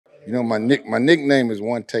You know, my nickname is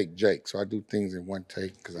One Take Jake, so I do things in one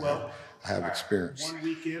take because Well, I have experience. 1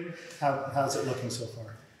 week in, how's it looking so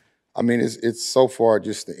far? I mean, it's so far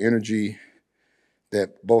just the energy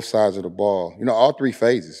that both sides of the ball, you know, all three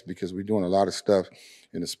phases, because we're doing a lot of stuff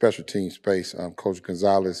in the special team space. Coach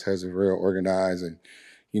Gonzalez has it real organized, and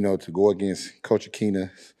you know, to go against Coach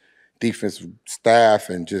Akina's defensive staff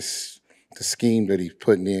and just the scheme that he's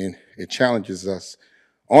putting in, it challenges us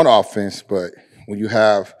on offense. But when you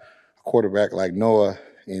have a quarterback like Noah,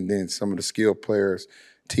 and then some of the skilled players,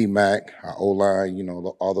 T Mac, our O line, you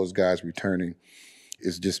know, all those guys returning,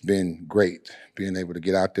 it's just been great being able to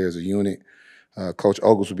get out there as a unit. Coach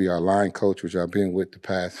Ogles will be our line coach, which I've been with the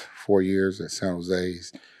past 4 years at San Jose.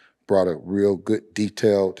 He's brought a real good,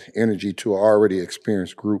 detailed energy to an already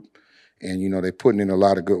experienced group. And, you know, they're putting in a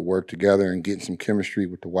lot of good work together and getting some chemistry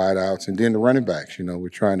with the wideouts. And then the running backs, you know, we're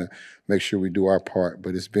trying to make sure we do our part.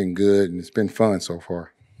 But it's been good and it's been fun so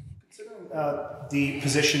far. The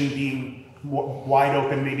position being wide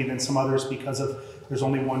open maybe than some others because of there's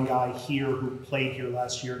only one guy here who played here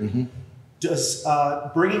last year. Mm-hmm. Does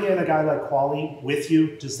bringing in a guy like Quali with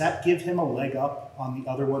you, does that give him a leg up on the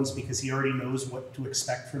other ones because he already knows what to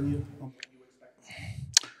expect from you?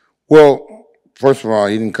 Well, first of all,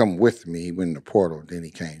 he didn't come with me. He went in the portal, then he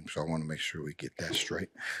came. So I want to make sure we get that straight.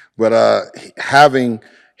 But having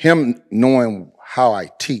him knowing how I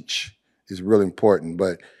teach is really important.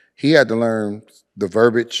 But he had to learn the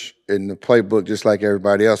verbiage in the playbook just like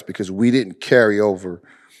everybody else because we didn't carry over.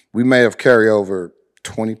 We may have carried over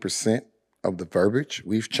 20% of the verbiage.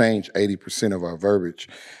 We've changed 80% of our verbiage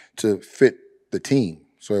to fit the team.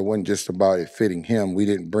 So it wasn't just about it fitting him. We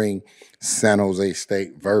didn't bring San Jose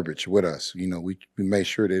State verbiage with us. You know, we made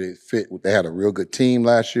sure that it fit. They had a real good team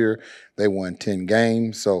last year. They won 10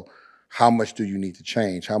 games. So how much do you need to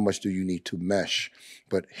change? How much do you need to mesh?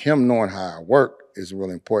 But him knowing how I work is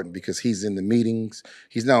really important because he's in the meetings.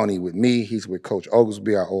 He's not only with me, he's with Coach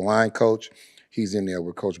Oglesby, our O-line coach. He's in there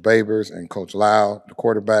with Coach Babers and Coach Lau, the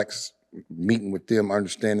quarterbacks, meeting with them,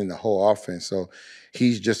 understanding the whole offense. So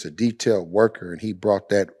he's just a detailed worker, and he brought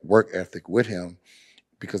that work ethic with him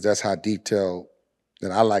because that's how detailed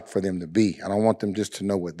that I like for them to be. I don't want them just to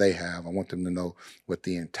know what they have. I want them to know what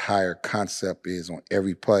the entire concept is on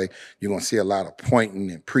every play. You're going to see a lot of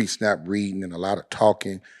pointing and pre-snap reading and a lot of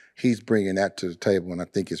talking. He's bringing that to the table, and I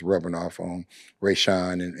think it's rubbing off on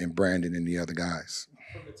Rayshawn and Brandon and the other guys.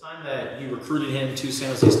 From the time that you recruited him to San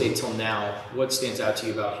Jose State till now, what stands out to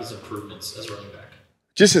you about his improvements as running back?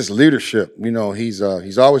 Just his leadership. You know, he's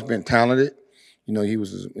always been talented. You know, he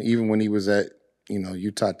was even when he was at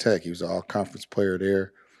Utah Tech, he was an all-conference player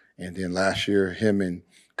there. And then last year, him and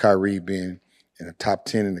Kyrie being in the top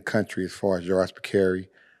 10 in the country as far as yards per carry,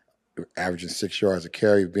 averaging 6 yards a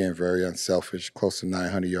carry, being very unselfish, close to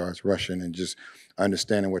 900 yards rushing, and just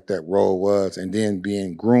understanding what that role was, and then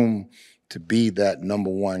being groomed to be that number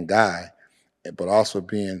one guy, but also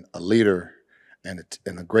being a leader and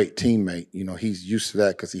a great teammate. You know, he's used to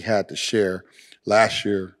that because he had to share last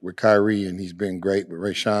year with Kyrie, and he's been great with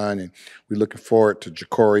Rayshawn, and we're looking forward to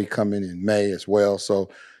Ja'Cory coming in May as well. So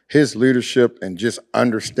his leadership and just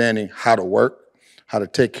understanding how to work, how to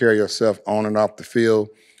take care of yourself on and off the field.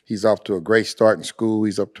 He's off to a great start in school.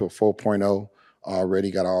 He's up to a 4.0 already,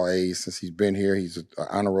 got all A's since he's been here. He's an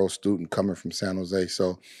honor roll student coming from San Jose.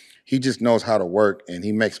 So he just knows how to work, and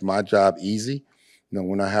he makes my job easy. You know,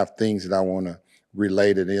 when I have things that I want to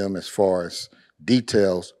relay to them as far as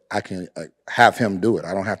details, I can have him do it.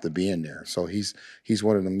 I don't have to be in there. So he's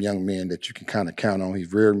one of them young men that you can kind of count on. He's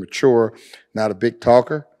very mature, not a big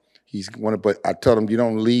talker. But I tell him you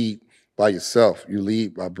don't lead by yourself. You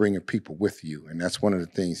lead by bringing people with you, and that's one of the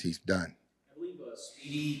things he's done. I believe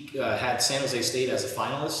Speedy had San Jose State as a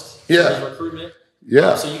finalist for Yeah. his recruitment.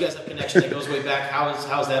 Yeah. So you guys have a connection that goes way back.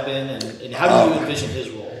 How's that been, and how do you envision his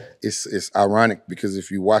role? It's ironic because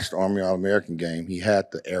if you watch the Army All-American game, he had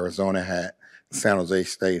the Arizona hat, the San Jose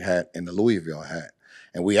State hat, and the Louisville hat.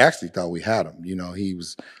 And we actually thought we had him. You know, he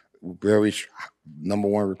was very number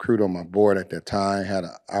one recruit on my board at that time, had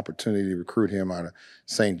an opportunity to recruit him out of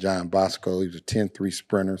St. John Bosco. He was a 10-3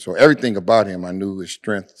 sprinter. So everything about him, I knew his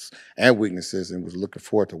strengths and weaknesses and was looking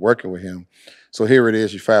forward to working with him. So here it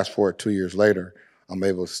is. You fast forward 2 years later, I'm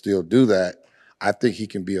able to still do that. I think he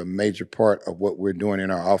can be a major part of what we're doing in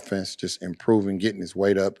our offense, just improving, getting his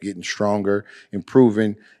weight up, getting stronger,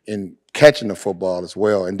 improving in catching the football as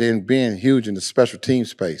well, and then being huge in the special team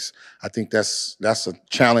space. I think that's a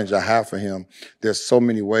challenge I have for him. There's so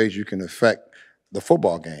many ways you can affect the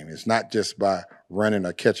football game. It's not just by running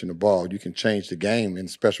or catching the ball. You can change the game in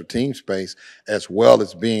special team space as well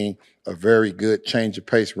as being a very good change of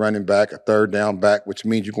pace running back, a third down back, which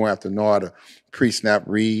means you're going to have to know how to pre-snap,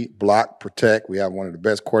 read, block, protect. We have one of the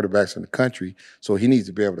best quarterbacks in the country, so he needs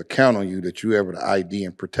to be able to count on you that you're able to ID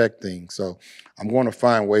and protect things. So I'm going to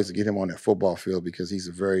find ways to get him on that football field because he's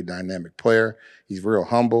a very dynamic player. He's real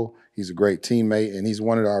humble. He's a great teammate, and he's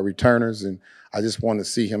one of our returners, and I just want to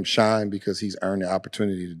see him shine because he's earned the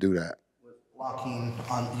opportunity to do that. Blocking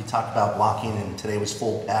you talked about blocking, and today was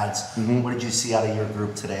full pads. What did you see out of your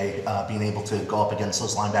group today, being able to go up against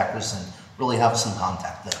those linebackers and really have some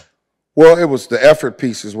contact there? Well, it was the effort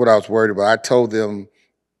piece is what I was worried about. I told them,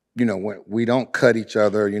 when we don't cut each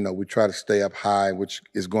other, we try to stay up high, which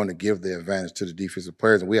is going to give the advantage to the defensive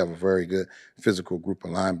players. And we have a very good physical group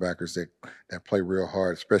of linebackers that play real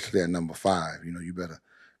hard, especially at number 5. You better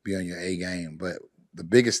be on your A game. But the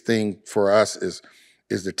biggest thing for us is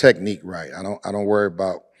the technique right. I don't worry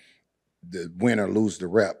about the win or lose the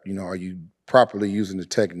rep. Are you properly using the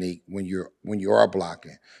technique when you are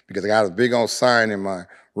blocking? Because I got a big old sign in my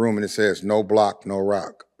room and it says no block, no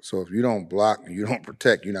rock. So if you don't block and you don't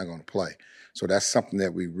protect, you're not going to play. So that's something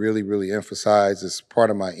that we really, really emphasize. It's part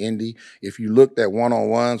of my indie. If you looked at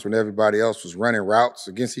one-on-ones when everybody else was running routes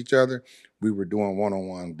against each other, we were doing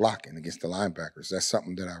one-on-one blocking against the linebackers. That's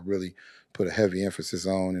something that I really put a heavy emphasis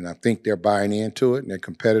on, and I think they're buying into it, and they're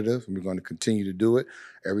competitive, and we're going to continue to do it.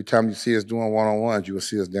 Every time you see us doing one-on-ones, you will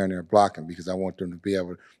see us down there blocking because I want them to be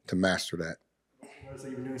able to master that.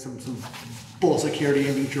 You've been doing some ball security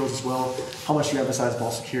and drills as well. How much do you emphasize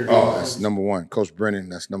ball security? Oh, that's number one. Coach Brennan,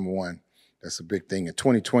 that's number one. That's a big thing. In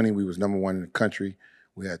 2020, we was number 1 in the country.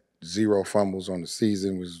 We had 0 fumbles on the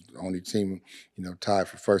season. Was the only team, tied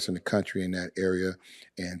for first in the country in that area.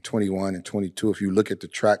 And 21 and 22, if you look at the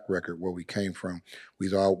track record where we came from,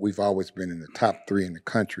 we've always been in the top 3 in the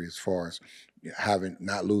country as far as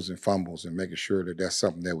not losing fumbles and making sure that that's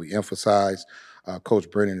something that we emphasize. Coach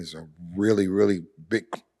Brennan is a really, really big.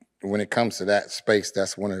 When it comes to that space,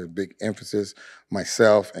 that's one of the big emphasis.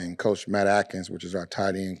 Myself and Coach Matt Atkins, which is our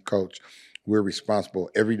tight end coach, we're responsible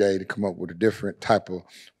every day to come up with a different type of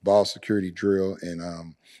ball security drill.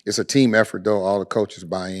 And it's a team effort, though. All the coaches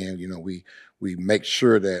buy in. We make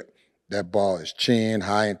sure that ball is chin,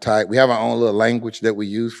 high and tight. We have our own little language that we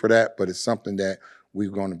use for that, but it's something that we're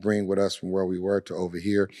going to bring with us from where we were to over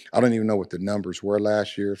here. I don't even know what the numbers were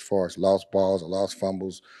last year as far as lost balls or lost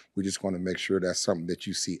fumbles. We just want to make sure that's something that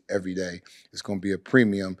you see every day. It's going to be a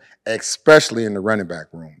premium, especially in the running back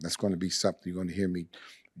room. That's going to be something you're going to hear me.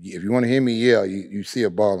 If you want to hear me yell, you see a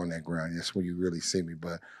ball on that ground. That's when you really see me.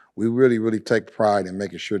 But we really, really take pride in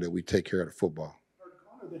making sure that we take care of the football.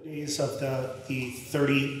 Are the days of the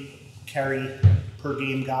 30 carry per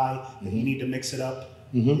game guy that you need to mix it up?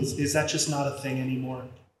 Is that just not a thing anymore?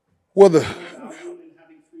 Well, having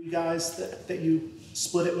 3 guys that you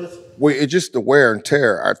split it with? Well, it's just the wear and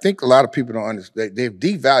tear. I think a lot of people don't understand. They've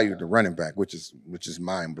devalued the running back, which is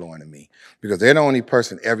mind blowing to me, because they're the only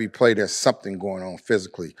person every play there's something going on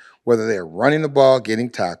physically. Whether they're running the ball, getting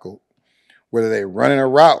tackled, whether they're running a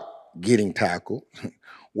route, getting tackled,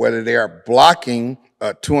 whether they are blocking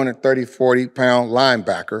a 230, 40-pound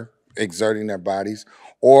linebacker, exerting their bodies,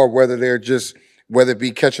 or whether it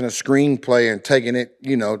be catching a screen play and taking it,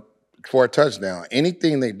 for a touchdown.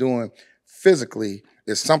 Anything they're doing physically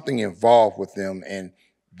is something involved with them, and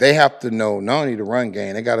they have to know not only the run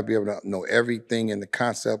game, they got to be able to know everything in the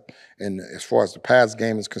concept. And as far as the pass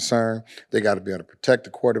game is concerned, they got to be able to protect the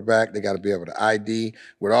quarterback. They got to be able to ID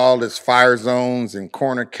with all this fire zones and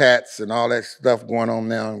corner cats and all that stuff going on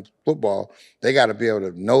now in football. They got to be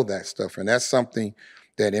able to know that stuff, and that's something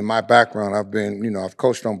that in my background, I've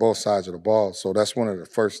coached on both sides of the ball. So that's one of the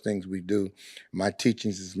first things we do. My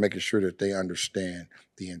teachings is making sure that they understand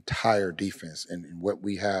the entire defense and what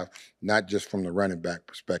we have, not just from the running back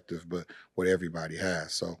perspective, but what everybody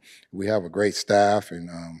has. So we have a great staff,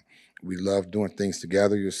 and we love doing things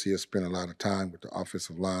together. You'll see us spend a lot of time with the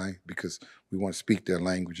offensive line because we want to speak their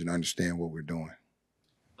language and understand what we're doing.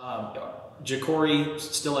 Jacory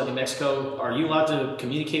still at New Mexico. Are you allowed to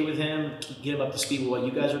communicate with him, get him up to speed with what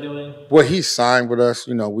you guys are doing? Well, he's signed with us.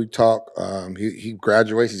 We talk. He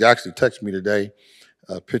graduates. He's actually texted me today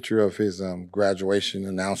a picture of his graduation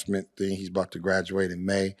announcement thing. He's about to graduate in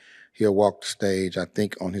May. He'll walk the stage. I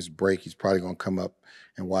think on his break, he's probably going to come up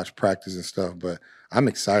and watch practice and stuff. But I'm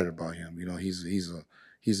excited about him.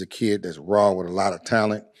 He's a kid that's raw with a lot of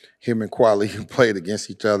talent. Him and Quali played against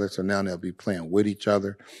each other, so now they'll be playing with each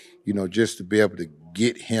other. Just to be able to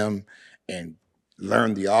get him and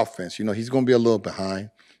learn the offense. He's going to be a little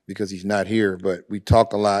behind, because he's not here, but we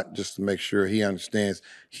talk a lot just to make sure he understands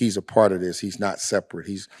he's a part of this. He's not separate.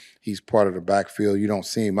 He's part of the backfield. You don't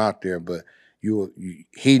see him out there, but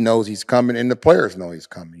he knows he's coming, and the players know he's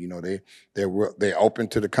coming. You know, they're open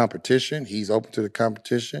to the competition. He's open to the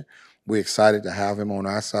competition. We're excited to have him on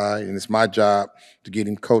our side, and it's my job to get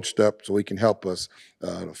him coached up so he can help us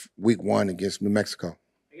week 1 against New Mexico.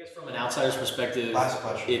 I guess from an outsider's perspective, Last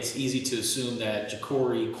question. it's easy to assume that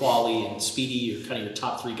Ja'Cory, Quali, and Speedy are kind of your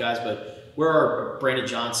top 3 guys, but where are Brandon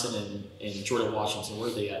Johnson and Jordan Washington? Where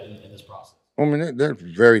are they at in this process? I mean, they're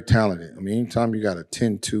very talented. I mean, anytime you got a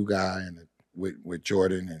 10-2 guy and with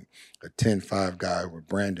Jordan and a 10-5 guy with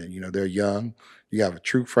Brandon, you know, they're young. You have a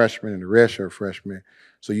true freshman and a redshirt freshman.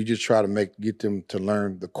 So you just try to get them to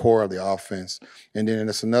learn the core of the offense. And then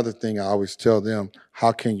that's another thing I always tell them,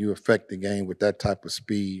 how can you affect the game with that type of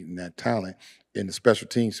speed and that talent in the special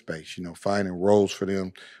team space, you know, finding roles for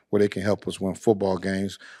them where they can help us win football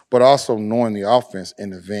games, but also knowing the offense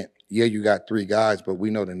in the event. Yeah, you got 3 guys, but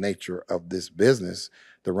we know the nature of this business.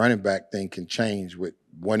 The running back thing can change with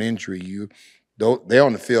one injury. They're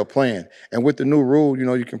on the field playing. And with the new rule, you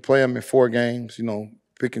know, you can play them in 4 games, you know,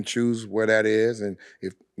 pick and choose where that is. And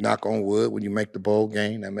if, knock on wood, when you make the bowl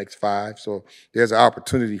game, that makes 5. So there's an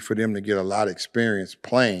opportunity for them to get a lot of experience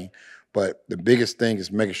playing. But the biggest thing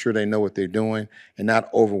is making sure they know what they're doing and not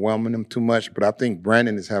overwhelming them too much. But I think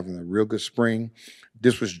Brandon is having a real good spring.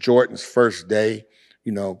 This was Jordan's first day,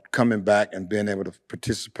 you know, coming back and being able to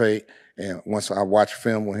participate. And once I watch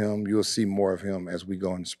film with him, you'll see more of him as we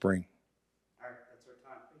go in the spring. All right, that's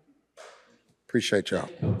our time. Thank you. Appreciate y'all.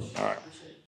 All right.